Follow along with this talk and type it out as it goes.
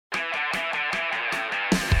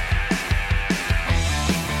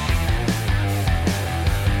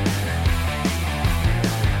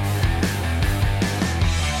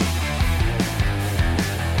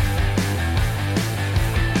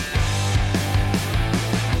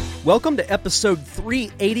Welcome to episode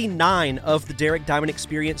 389 of the Derek Diamond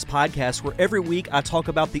Experience podcast, where every week I talk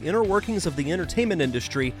about the inner workings of the entertainment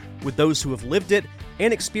industry with those who have lived it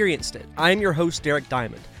and experienced it. I am your host, Derek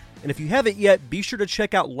Diamond. And if you haven't yet, be sure to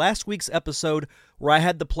check out last week's episode where I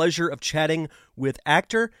had the pleasure of chatting with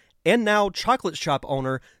actor and now chocolate shop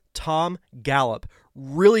owner Tom Gallup.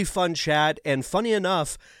 Really fun chat, and funny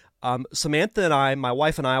enough, Samantha and I, my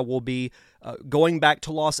wife and I, will be going back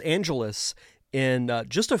to Los Angeles in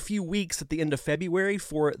just a few weeks at the end of February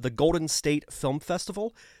for the Golden State Film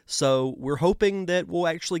Festival. So we're hoping that we'll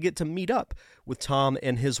actually get to meet up with Tom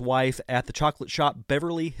and his wife at the chocolate shop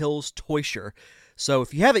Beverly Hills Toysher. So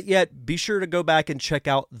if you haven't yet, be sure to go back and check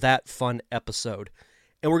out that fun episode.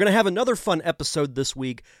 And we're going to have another fun episode this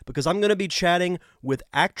week because I'm going to be chatting with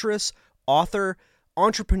actress, author,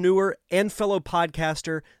 entrepreneur, and fellow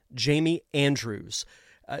podcaster Jaime Andrews.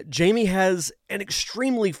 Jaime has an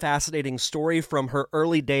extremely fascinating story from her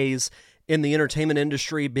early days in the entertainment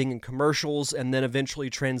industry, being in commercials, and then eventually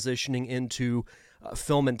transitioning into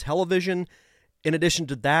film and television. In addition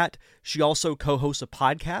to that, she also co-hosts a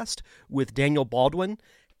podcast with Daniel Baldwin,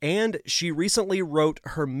 and she recently wrote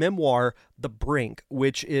her memoir, The Brink,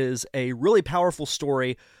 which is a really powerful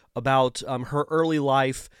story about her early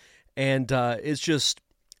life, and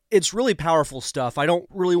it's really powerful stuff. I don't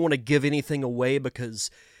really want to give anything away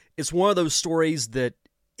because it's one of those stories that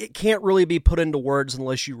it can't really be put into words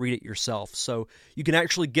unless you read it yourself. So you can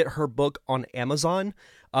actually get her book on Amazon.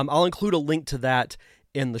 I'll include a link to that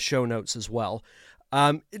in the show notes as well.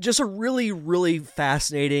 Just a really, really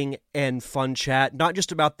fascinating and fun chat, not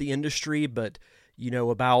just about the industry, but,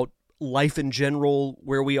 about life in general,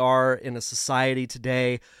 where we are in a society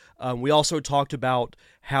today. We also talked about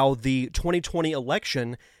how the 2020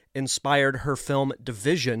 election inspired her film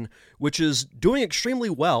Division, which is doing extremely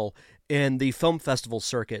well in the film festival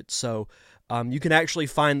circuit. So you can actually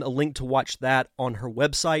find a link to watch that on her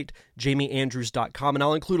website, jamieandrews.com, and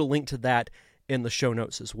I'll include a link to that in the show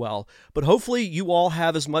notes as well. But hopefully you all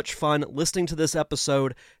have as much fun listening to this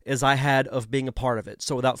episode as I had of being a part of it.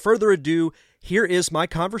 So without further ado, here is my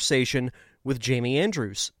conversation with Jaime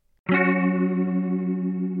Andrews.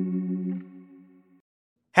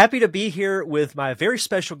 Happy to be here with my very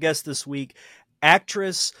special guest this week,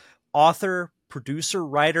 actress, author, producer,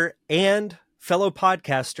 writer, and fellow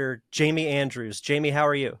podcaster, Jaime Andrews. Jaime, how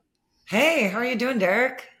are you? Hey, how are you doing,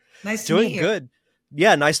 Derek? Nice to meet you. Doing good.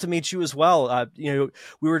 Yeah, nice to meet you as well. We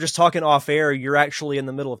were just talking off air. You're actually in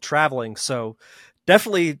the middle of traveling, so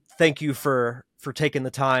definitely thank you for taking the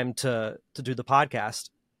time to do the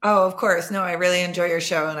podcast. Oh, of course. No, I really enjoy your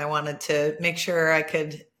show, and I wanted to make sure I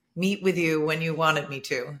could meet with you when you wanted me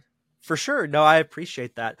to. For sure. No, I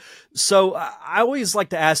appreciate that. So I always like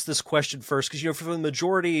to ask this question first because, for the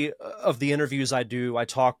majority of the interviews I do, I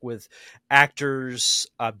talk with actors,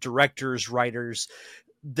 directors, writers.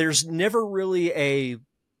 There's never really a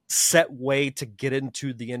set way to get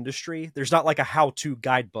into the industry. There's not like a how-to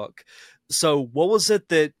guidebook. So what was it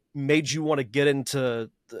that made you want to get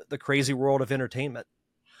into the crazy world of entertainment?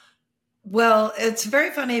 Well, it's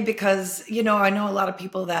very funny because, I know a lot of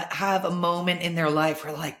people that have a moment in their life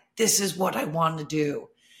where like, this is what I want to do.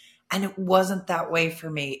 And it wasn't that way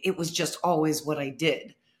for me. It was just always what I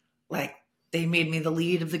did. Like they made me the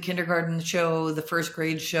lead of the kindergarten show, the first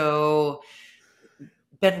grade show.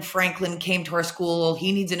 Ben Franklin came to our school.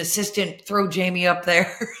 He needs an assistant. Throw Jaime up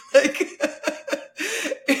there.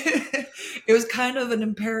 It was kind of an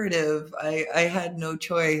imperative. I had no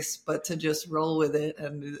choice but to just roll with it.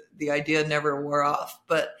 And the idea never wore off.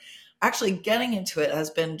 But actually getting into it has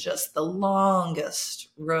been just the longest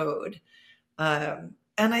road. And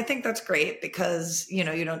I think that's great because, you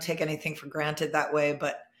don't take anything for granted that way.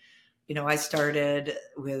 But, I started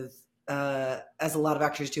with, as a lot of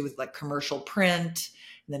actors do, with like commercial print.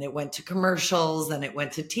 And then it went to commercials, then it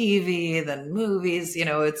went to TV, then movies.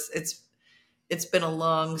 It's been a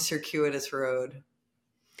long, circuitous road.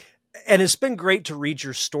 And it's been great to read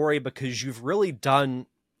your story because you've really done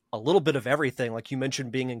a little bit of everything. Like you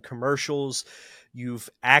mentioned, being in commercials, you've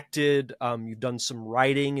acted, you've done some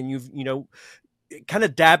writing, and you've, kind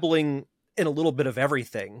of dabbling in a little bit of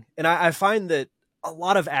everything. And I find that a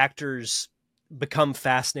lot of actors become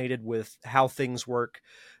fascinated with how things work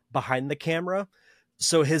behind the camera.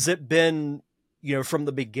 So has it been, from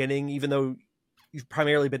the beginning, even though you've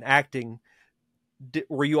primarily been acting,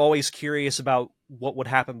 were you always curious about what would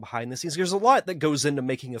happen behind the scenes? There's a lot that goes into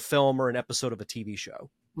making a film or an episode of a TV show.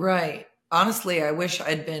 Right. Honestly, I wish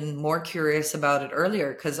I'd been more curious about it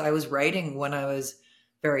earlier because I was writing when I was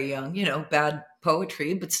very young, bad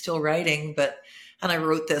poetry, but still writing. And I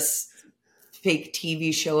wrote this fake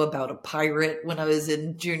TV show about a pirate when I was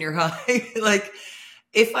in junior high.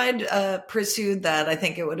 If I'd pursued that, I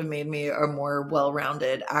think it would have made me a more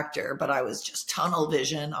well-rounded actor, but I was just tunnel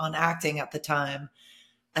vision on acting at the time.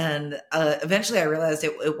 And eventually I realized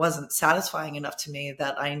it wasn't satisfying enough to me,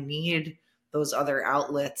 that I need those other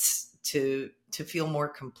outlets to feel more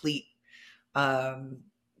complete, um,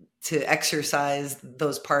 to exercise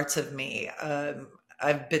those parts of me.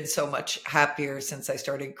 I've been so much happier since I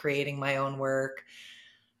started creating my own work.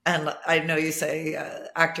 And I know you say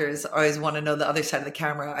actors always want to know the other side of the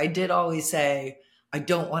camera. I did always say I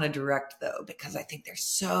don't want to direct, though, because I think there's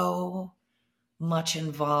so much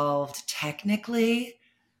involved technically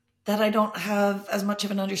that I don't have as much of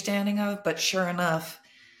an understanding of. But sure enough,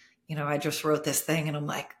 I just wrote this thing and I'm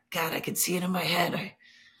like, God, I can see it in my head. I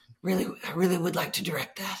really would like to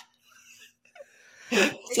direct that.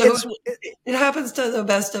 So It's it happens to the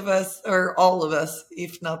best of us, or all of us,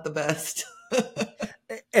 if not the best.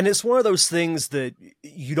 and it's one of those things that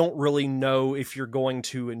you don't really know if you're going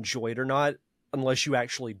to enjoy it or not unless you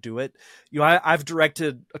actually do it. I've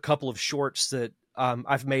directed a couple of shorts that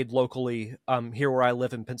I've made locally here where I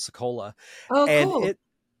live in Pensacola, Oh, and cool.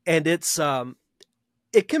 it's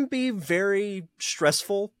it can be very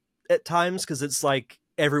stressful at times because it's like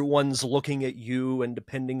everyone's looking at you and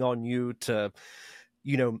depending on you to,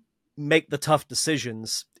 make the tough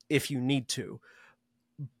decisions if you need to.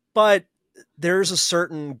 But there's a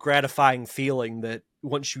certain gratifying feeling that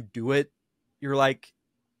once you do it, you're like,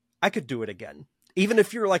 I could do it again. Even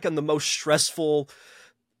if you're like on the most stressful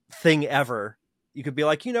thing ever, you could be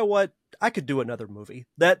like, you know what? I could do another movie.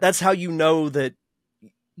 That's how you know that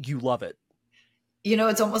you love it.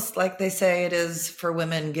 It's almost like they say it is for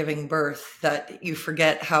women giving birth, that you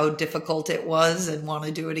forget how difficult it was and want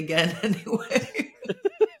to do it again anyway.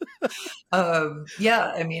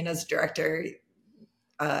 Yeah, I mean, as a director,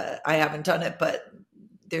 I haven't done it, but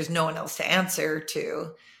there's no one else to answer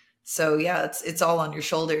to. So yeah, it's all on your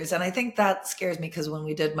shoulders. And I think that scares me, because when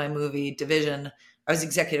we did my movie Division, I was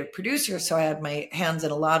executive producer, so I had my hands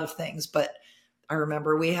in a lot of things. But I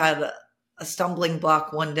remember we had a stumbling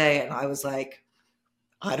block one day, and I was like,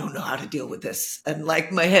 I don't know how to deal with this. And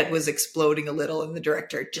like my head was exploding a little, and the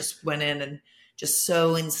director just went in and just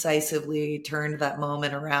so incisively turned that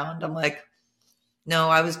moment around. I'm like, no,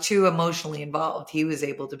 I was too emotionally involved. He was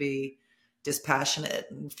able to be dispassionate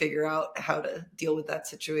and figure out how to deal with that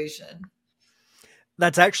situation.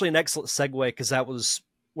 That's actually an excellent segue because that was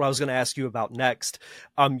what I was going to ask you about next.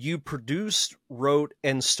 You produced, wrote,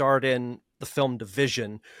 and starred in the film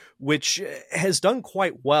Division, which has done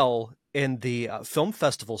quite well in the film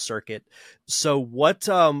festival circuit. So, what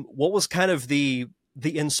was kind of the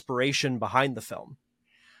inspiration behind the film?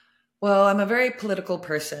 Well, I'm a very political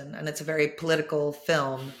person, and it's a very political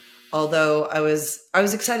film. Although I was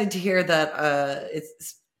excited to hear that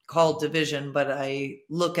it's called Division, but I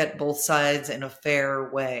look at both sides in a fair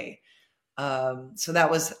way. So that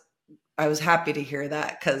was I was happy to hear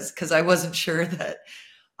that, because I wasn't sure that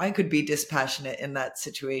I could be dispassionate in that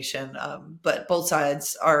situation. But both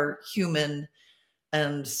sides are human,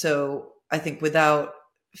 and so I think without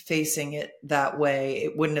facing it that way,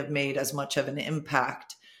 it wouldn't have made as much of an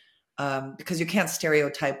impact, because you can't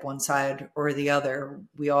stereotype one side or the other.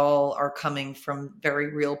 We all are coming from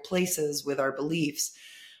very real places with our beliefs.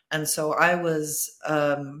 And so I was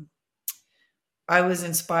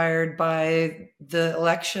inspired by the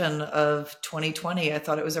election of 2020. I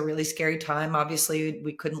thought it was a really scary time. Obviously,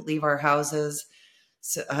 we couldn't leave our houses.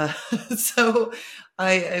 So, so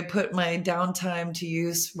I put my downtime to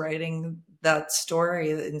use writing that story,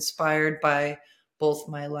 inspired by both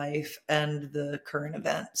my life and the current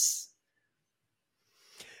events.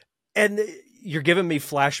 And you're giving me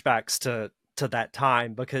flashbacks to that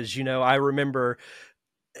time because I remember,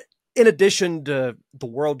 in addition to the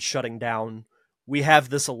world shutting down, we have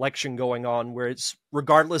this election going on where it's,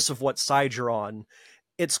 regardless of what side you're on,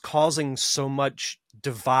 it's causing so much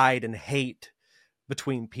divide and hate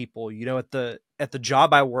between people. At the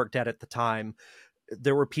job I worked at the time,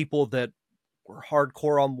 there were people that were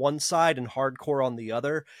hardcore on one side and hardcore on the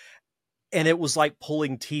other, and it was like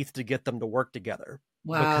pulling teeth to get them to work together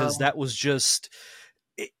because Wow. that was just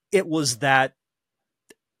it was that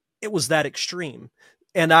extreme.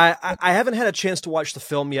 And I haven't had a chance to watch the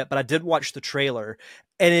film yet, but I did watch the trailer,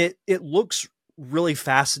 and it looks really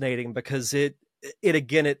fascinating because it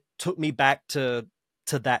again, it took me back to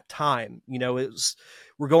that time.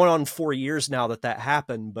 We're going on 4 years now that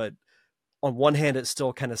happened, but on one hand, it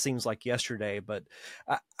still kind of seems like yesterday. But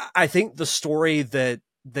I think the story that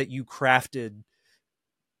you crafted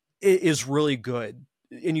is really good,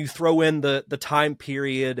 and you throw in the time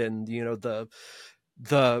period and the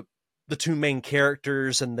the two main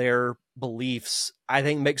characters and their beliefs, I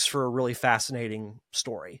think makes for a really fascinating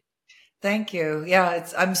story. Thank you. Yeah,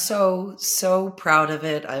 I'm so proud of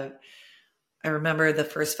it. I remember the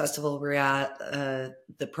first festival we were at,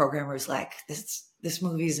 the programmer was like, this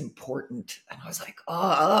movie is important. And I was like,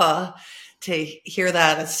 to hear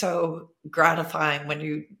that is so gratifying when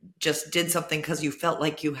you just did something because you felt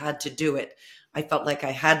like you had to do it. I felt like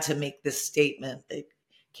I had to make this statement. It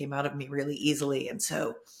came out of me really easily. And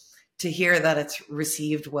so to hear that it's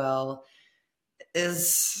received well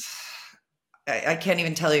is, I can't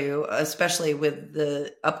even tell you, especially with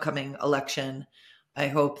the upcoming election. I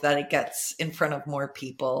hope that it gets in front of more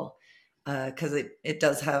people because it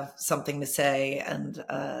does have something to say, and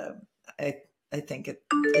I I think it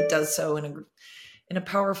does so in a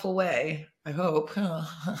powerful way. I hope.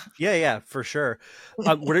 Yeah, yeah, for sure.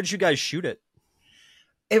 Where did you guys shoot it?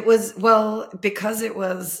 It was, well, because it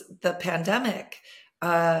was the pandemic.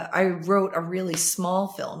 I wrote a really small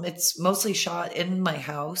film. It's mostly shot in my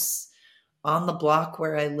house on the block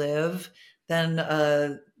where I live. Then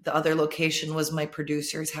the other location was my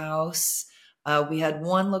producer's house. We had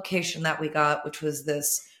one location that we got, which was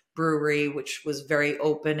this brewery, which was very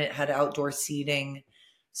open. It had outdoor seating,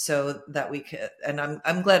 so that we could. And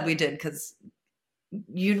I'm glad we did, because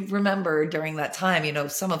you remember during that time,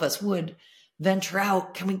 some of us would venture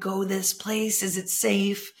out. Can we go this place? Is it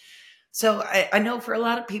safe? So I know for a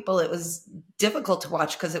lot of people it was difficult to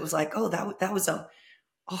watch because it was like, oh, that was a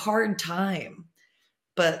hard time.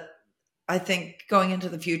 But I think going into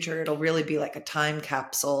the future, it'll really be like a time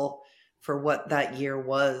capsule for what that year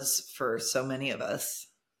was for so many of us.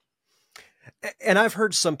 And I've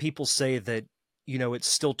heard some people say that, it's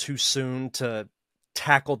still too soon to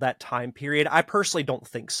tackle that time period. I personally don't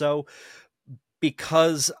think so,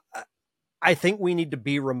 because I think we need to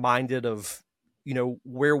be reminded of,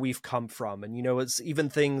 where we've come from. And, it's even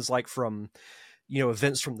things like from,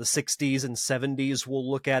 events from the 60s and 70s. We'll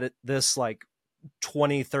look at this like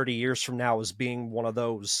 20, 30 years from now as being one of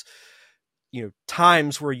those,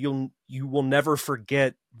 times where you will never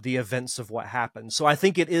forget the events of what happened. So I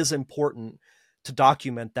think it is important to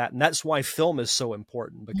document that. And that's why film is so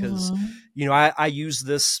important, because, Mhm. I use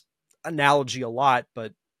this analogy a lot,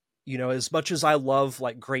 but, as much as I love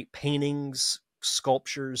like great paintings,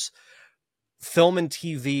 sculptures, film and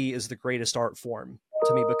TV is the greatest art form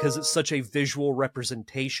to me, because it's such a visual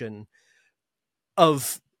representation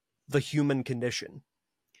of the human condition.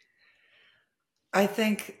 I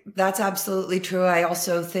think that's absolutely true. I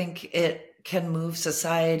also think it can move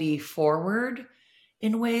society forward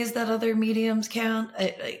in ways that other mediums can't.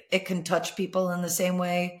 It can touch people in the same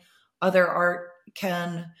way other art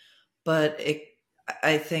can, but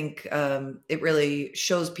I think it really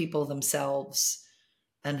shows people themselves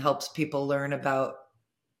and helps people learn about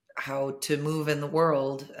how to move in the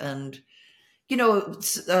world. And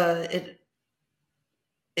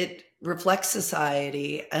it reflects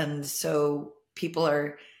society, and so people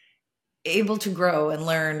are able to grow and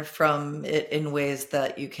learn from it in ways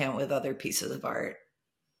that you can't with other pieces of art.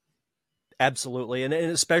 Absolutely. And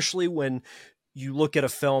especially when you look at a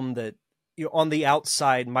film that, on the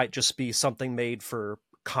outside might just be something made for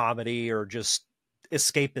comedy or just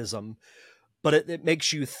escapism, but it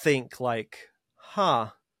makes you think like,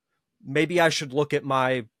 maybe I should look at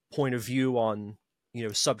my point of view on,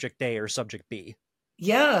 subject A or subject B.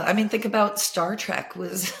 Yeah, I mean, think about Star Trek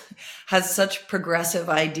was has such progressive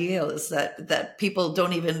ideals that people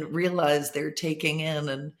don't even realize they're taking in,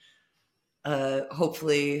 and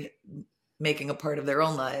hopefully making a part of their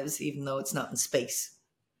own lives, even though it's not in space.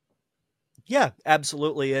 Yeah,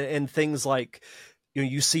 absolutely. And things like,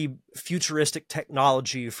 you see futuristic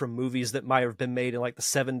technology from movies that might have been made in like the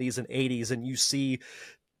 70s and 80s, and you see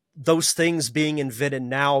those things being invented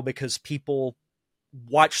now because people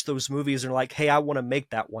watch those movies and are like, hey, I want to make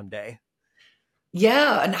that one day.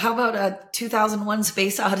 Yeah, and how about 2001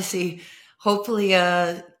 Space Odyssey? Hopefully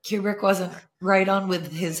Kubrick wasn't right on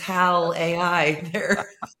with his HAL AI there.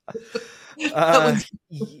 That uh,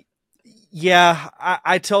 was yeah,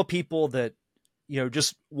 I tell people that,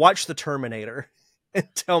 just watch The Terminator and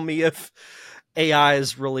tell me if AI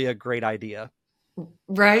is really a great idea.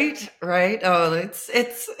 right, right. Oh,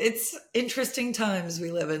 it's interesting times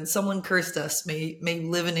we live in. Someone cursed us. May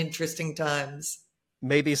live in interesting times.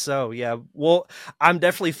 Maybe so. Yeah. Well, I'm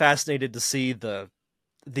definitely fascinated to see the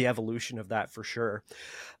evolution of that for sure.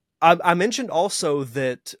 I mentioned also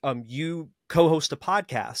that you co-host a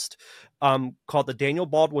podcast called the Daniel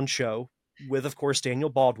Baldwin Show with, of course, Daniel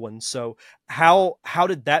Baldwin. So how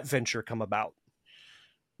did that venture come about?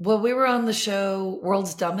 Well, we were on the show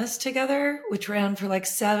World's Dumbest together, which ran for like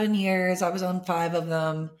 7 years. I was on five of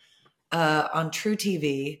them on True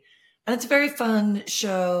TV. And it's a very fun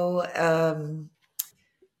show.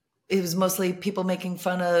 It was mostly people making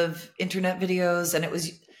fun of internet videos, and it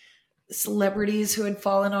was celebrities who had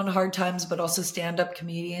fallen on hard times, but also stand-up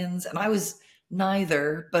comedians. And I was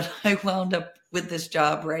neither, but I wound up with this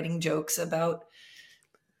job writing jokes about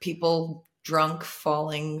people drunk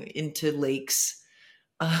falling into lakes.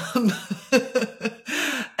 Um,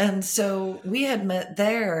 and so we had met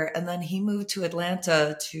there, and then he moved to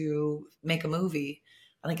Atlanta to make a movie.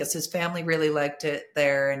 And I guess his family really liked it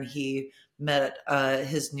there, and he met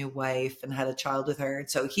his new wife and had a child with her. And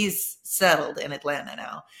so he's settled in Atlanta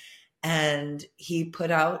now. And he put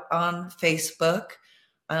out on Facebook,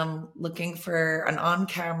 looking for an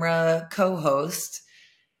on-camera co-host.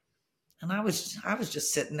 And I was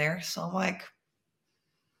just sitting there. So I'm like,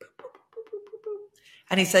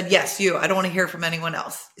 and he said, yes, you. I don't want to hear from anyone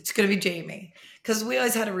else. It's going to be Jaime. Because we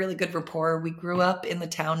always had a really good rapport. We grew up in the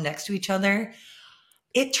town next to each other.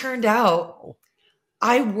 It turned out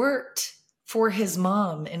I worked for his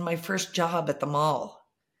mom in my first job at the mall.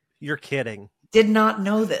 You're kidding. Did not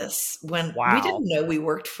know this when we Wow. didn't know we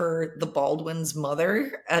worked for the Baldwin's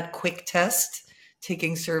mother at Quick Test,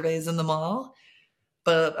 taking surveys in the mall.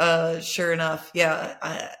 But sure enough, yeah,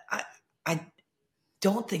 I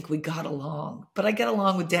don't think we got along, but I get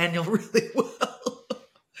along with Daniel really well.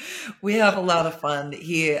 We have a lot of fun.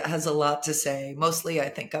 He has a lot to say. Mostly, I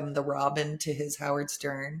think I'm the Robin to his Howard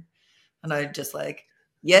Stern, and I just like,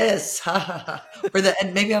 yes, ha ha ha.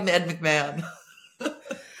 And maybe I'm Ed McMahon.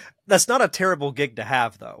 That's not a terrible gig to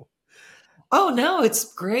have, though. Oh no,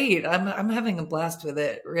 it's great. I'm having a blast with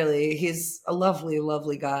it. Really, he's a lovely,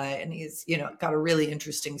 lovely guy, and he's got a really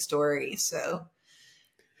interesting story. So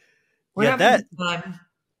we're Yeah, having a good time.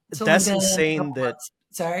 It's only that's been a insane couple that months.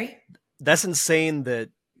 Sorry, that's insane that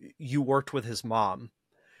you worked with his mom.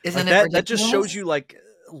 Like isn't it that just shows ridiculous? you like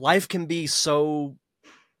life can be so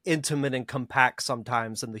intimate and compact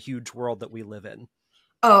sometimes in the huge world that we live in.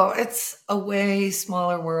 Oh, it's a way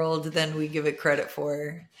smaller world than we give it credit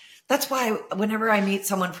for. That's why whenever I meet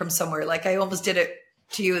someone from somewhere, like I almost did it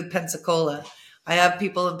to you with Pensacola. I have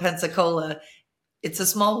people in Pensacola. It's a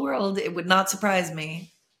small world. It would not surprise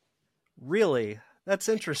me. Really? That's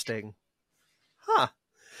interesting. Huh.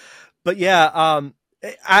 But yeah,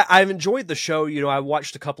 I've enjoyed the show. I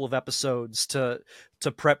watched a couple of episodes to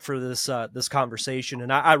prep for this conversation,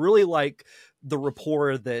 and I really like the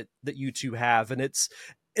rapport that you two have, and it's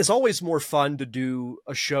always more fun to do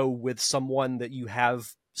a show with someone that you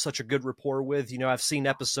have such a good rapport with. I've seen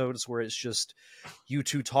episodes where it's just you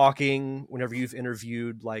two talking whenever you've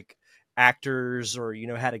interviewed like actors or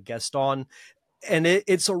had a guest on, and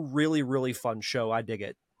it's a really really fun show. I dig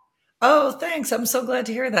it. Oh, thanks. I'm so glad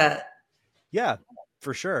to hear that. Yeah,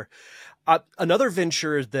 for sure. Another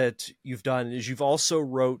venture that you've done is you've also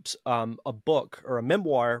wrote a book or a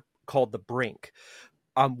memoir called The Brink.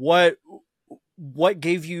 What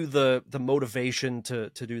gave you the motivation to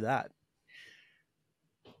do that?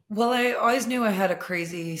 Well, I always knew I had a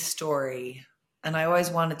crazy story, and I always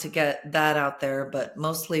wanted to get that out there, but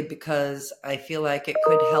mostly because I feel like it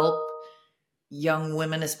could help young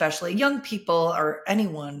women, especially young people or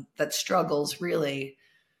anyone that struggles really,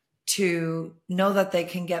 to know that they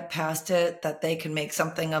can get past it, that they can make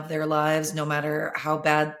something of their lives no matter how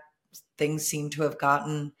bad things seem to have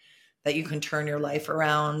gotten, that you can turn your life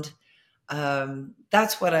around.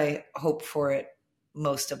 That's what I hope for it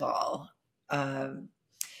most of all. Um,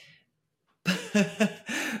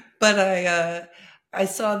 but I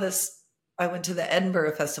saw this. I went to the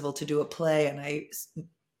Edinburgh Festival to do a play, and I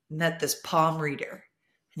met this palm reader,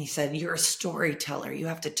 and he said, "You're a storyteller. You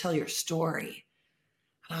have to tell your story."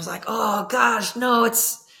 And I was like, "Oh gosh, no!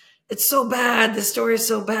 It's so bad. This story is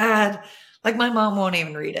so bad. Like my mom won't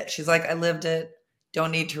even read it. She's like, I lived it.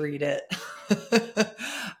 Don't need to read it."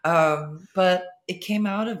 But it came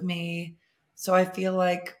out of me, so I feel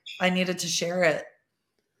like I needed to share it.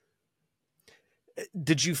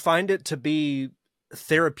 Did you find it to be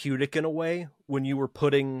therapeutic in a way when you were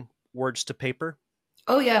putting words to paper?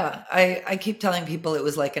 Oh yeah, I keep telling people it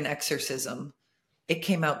was like an exorcism. It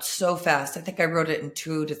came out so fast. I think I wrote it in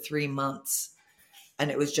 2 to 3 months,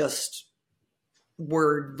 and it was just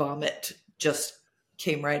word vomit. Just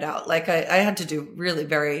came right out. Like I had to do really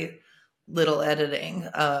very little editing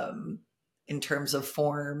in terms of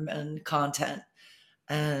form and content.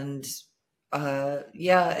 And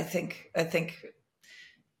yeah, I think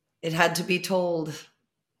it had to be told.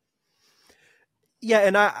 Yeah,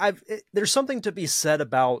 and there's something to be said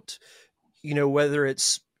about whether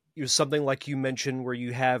it's something like you mentioned where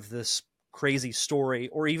you have this crazy story,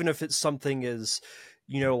 or even if it's something is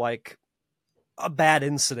like a bad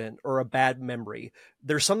incident or a bad memory.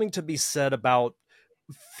 There's something to be said about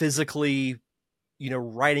physically,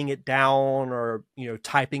 writing it down or,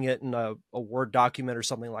 typing it in a Word document or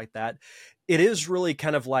something like that. It is really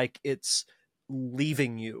kind of like it's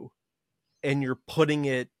leaving you and you're putting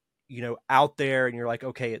it, out there and you're like,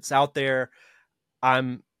 okay, it's out there.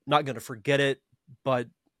 I'm not going to forget it, but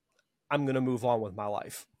I'm going to move on with my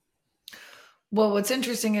life. Well, what's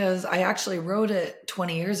interesting is I actually wrote it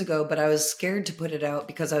 20 years ago, but I was scared to put it out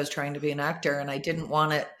because I was trying to be an actor and I didn't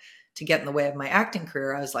want it to get in the way of my acting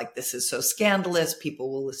career. I was like, this is so scandalous. People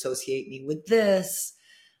will associate me with this.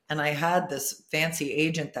 And I had this fancy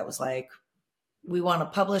agent that was like, we want to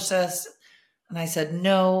publish this. And I said,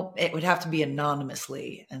 no, it would have to be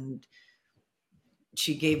anonymously. And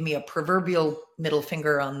she gave me a proverbial middle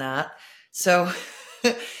finger on that. So,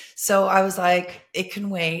 so I was like, it can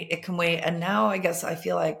wait. It can wait. And now I guess I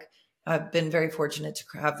feel like I've been very fortunate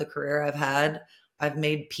to have the career I've had. I've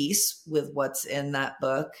made peace with what's in that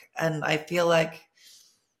book. And I feel like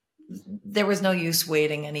there was no use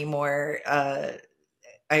waiting anymore. I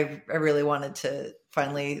really wanted to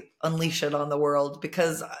finally unleash it on the world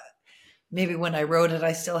because maybe when I wrote it,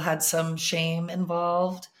 I still had some shame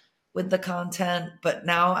involved with the content. But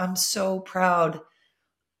now I'm so proud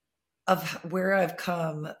of where I've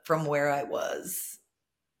come from where I was.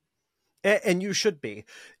 And you should be,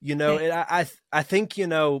 Thank- and I think,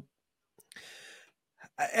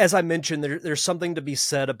 as I mentioned, there's something to be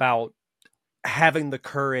said about having the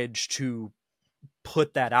courage to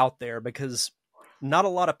put that out there because not a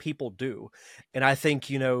lot of people do. And I think,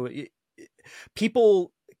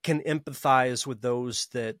 people can empathize with those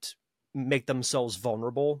that make themselves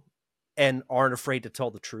vulnerable and aren't afraid to tell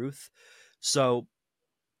the truth. So,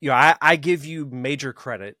 I give you major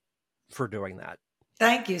credit for doing that.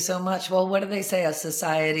 Thank you so much. Well, what do they say? A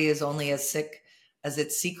society is only as sick as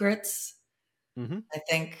its secrets. Mm-hmm.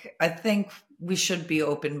 I think we should be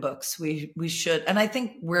open books. We should, and I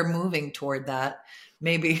think we're moving toward that.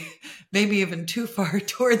 Maybe maybe even too far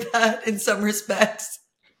toward that in some respects.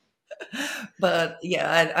 But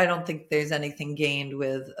yeah, I don't think there's anything gained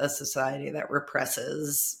with a society that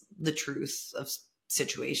represses the truth of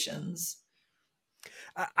situations.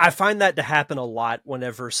 I find that to happen a lot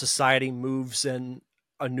whenever society moves in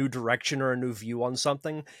a new direction or a new view on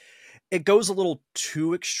something. It goes a little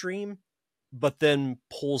too extreme, but then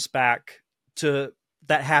pulls back to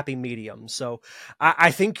that happy medium. So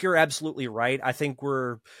I think you're absolutely right. I think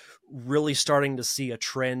we're really starting to see a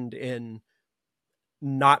trend in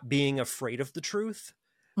not being afraid of the truth.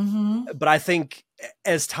 Mm-hmm. But I think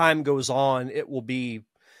as time goes on, it will be,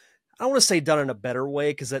 I don't want to say done in a better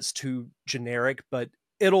way because that's too generic, but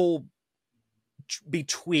it'll be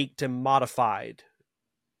tweaked and modified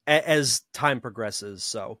as time progresses.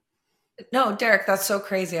 So, No, Derek, that's so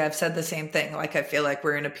crazy. I've said the same thing. Like I feel like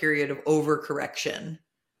we're in a period of overcorrection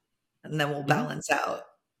and then we'll mhm. balance out.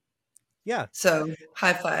 Yeah, So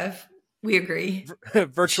high five. We agree.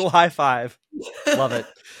 virtual high five. Love it.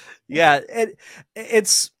 Yeah,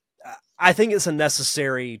 it's. I think it's a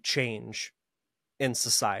necessary change in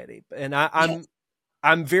society, and Yes.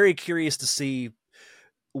 I'm very curious to see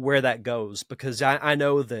where that goes because I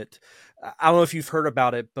know that I don't know if you've heard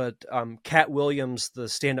about it, but Cat Williams, the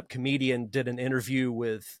stand-up comedian, did an interview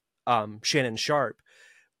with Shannon Sharp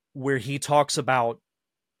where he talks about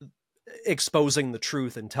exposing the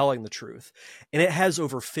truth and telling the truth, and it has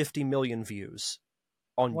over 50 million views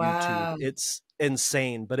on YouTube. Wow. It's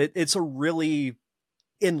insane, but it's a really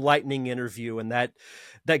enlightening interview, and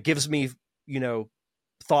that gives me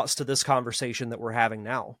thoughts to this conversation that we're having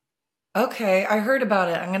now. Okay, I heard about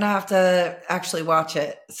it. I'm going to have to actually watch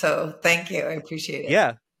it. So thank you. I appreciate it.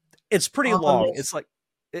 Yeah, it's pretty On the long. list.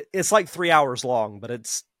 It's like 3 hours long, but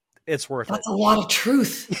it's worth it. That's a lot of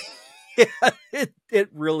truth. Yeah, it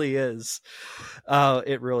really is.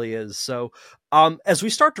 It really is. So, as we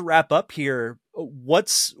start to wrap up here,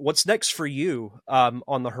 what's next for you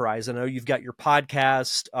on the horizon? I know you've got your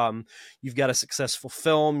podcast, you've got a successful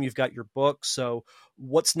film, you've got your book. So,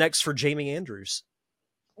 what's next for Jaime Andrews?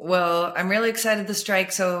 Well, I'm really excited the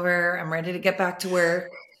strike's over. I'm ready to get back to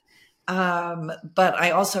work. But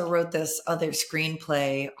I also wrote this other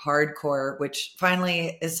screenplay, Hardcore, which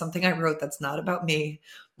finally is something I wrote that's not about me.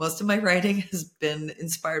 Most of my writing has been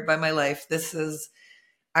inspired by my life. This is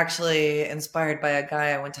actually inspired by a guy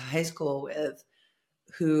I went to high school with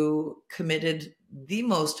who committed the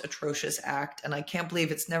most atrocious act. And I can't believe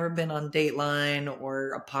it's never been on Dateline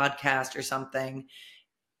or a podcast or something.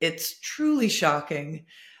 It's truly shocking.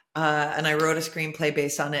 And I wrote a screenplay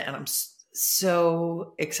based on it, and I'm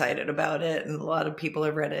so excited about it. And a lot of people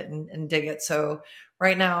have read it and dig it. So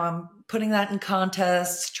right now I'm putting that in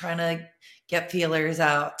contests, trying to get feelers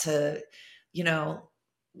out to, you know,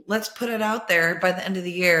 let's put it out there. By the end of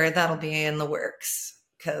the year, that'll be in the works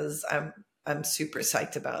because I'm super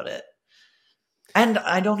psyched about it. And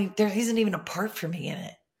there isn't even a part for me in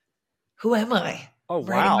it. Who am I? Oh,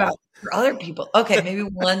 Writing wow. about for other people. Okay, maybe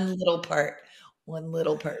one little part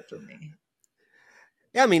for me.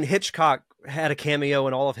 Yeah, I mean, Hitchcock had a cameo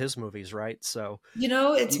in all of his movies, right? So,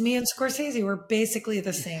 It's me and Scorsese. We're basically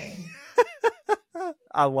the same.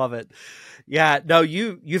 I love it. Yeah, no,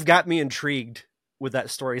 you've got me intrigued with that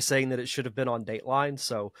story, saying that it should have been on Dateline.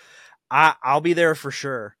 So, I'll be there for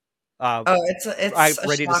sure. It's I'm a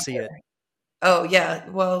ready shocker. to see it. Oh yeah,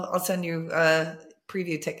 well, I'll send you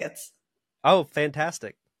preview tickets. Oh,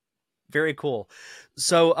 fantastic. Very cool.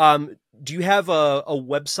 So, do you have a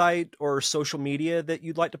website or social media that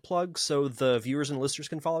you'd like to plug so the viewers and listeners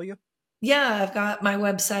can follow you? Yeah, I've got my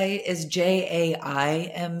website is JAIME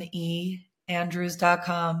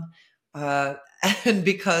and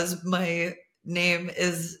because my name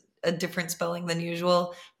is a different spelling than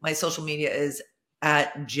usual, my social media is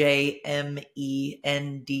at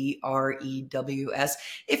JMENDREWS.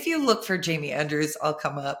 If you look for Jaime Andrews, I'll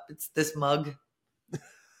come up. It's this mug.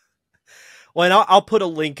 Well, and I'll put a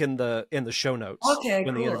link in the show notes Okay,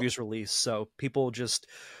 when cool. the interview's released, so people just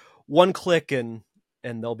one click and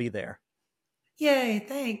they'll be there. Yay,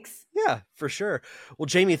 thanks. Yeah, for sure. Well,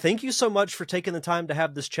 Jaime, thank you so much for taking the time to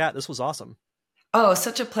have this chat. This was awesome. Oh,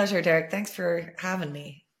 such a pleasure, Derek. Thanks for having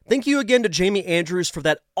me. Thank you again to Jaime Andrews for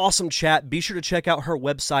that awesome chat. Be sure to check out her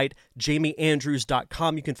website,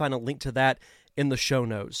 jaimeandrews.com. You can find a link to that in the show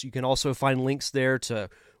notes. You can also find links there to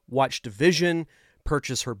watch Division,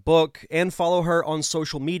 purchase her book, and follow her on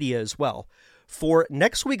social media as well. For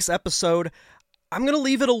next week's episode, I'm going to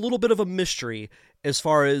leave it a little bit of a mystery as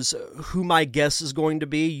far as who my guest is going to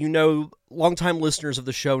be. Longtime listeners of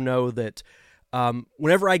the show know that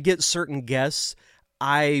whenever I get certain guests,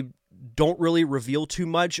 I don't really reveal too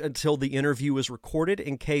much until the interview is recorded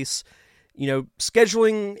in case,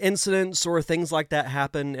 scheduling incidents or things like that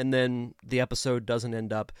happen and then the episode doesn't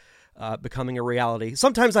end up becoming a reality.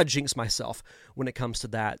 Sometimes I jinx myself when it comes to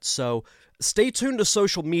that. So stay tuned to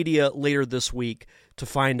social media later this week to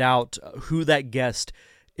find out who that guest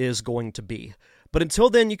is going to be. But until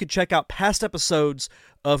then, you can check out past episodes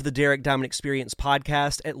of the Derek Diamond Experience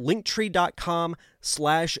podcast at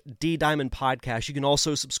linktree.com/DDiamondPodcast. You can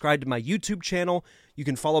also subscribe to my YouTube channel. You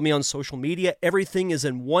can follow me on social media. Everything is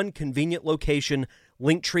in one convenient location,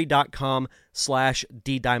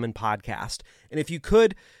 linktree.com/DDiamondPodcast. And if you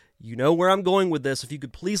could, you know where I'm going with this. If you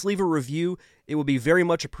could please leave a review, it would be very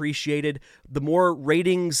much appreciated. The more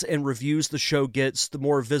ratings and reviews the show gets, the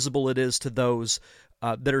more visible it is to those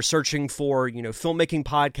that are searching for, filmmaking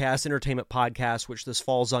podcasts, entertainment podcasts, which this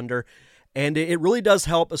falls under. And it really does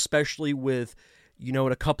help, especially with, in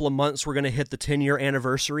a couple of months, we're going to hit the 10-year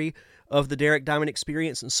anniversary of the Derek Diamond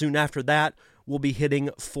Experience. And soon after that, we'll be hitting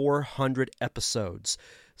 400 episodes.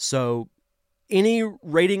 So any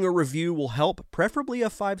rating or review will help, preferably a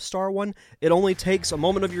 5-star one. It only takes a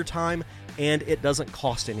moment of your time, and it doesn't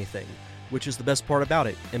cost anything, which is the best part about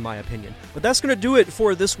it, in my opinion. But that's going to do it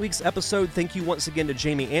for this week's episode. Thank you once again to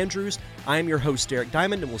Jaime Andrews. I am your host, Derek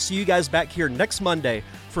Diamond, and we'll see you guys back here next Monday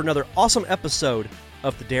for another awesome episode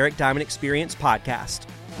of the Derek Diamond Experience podcast.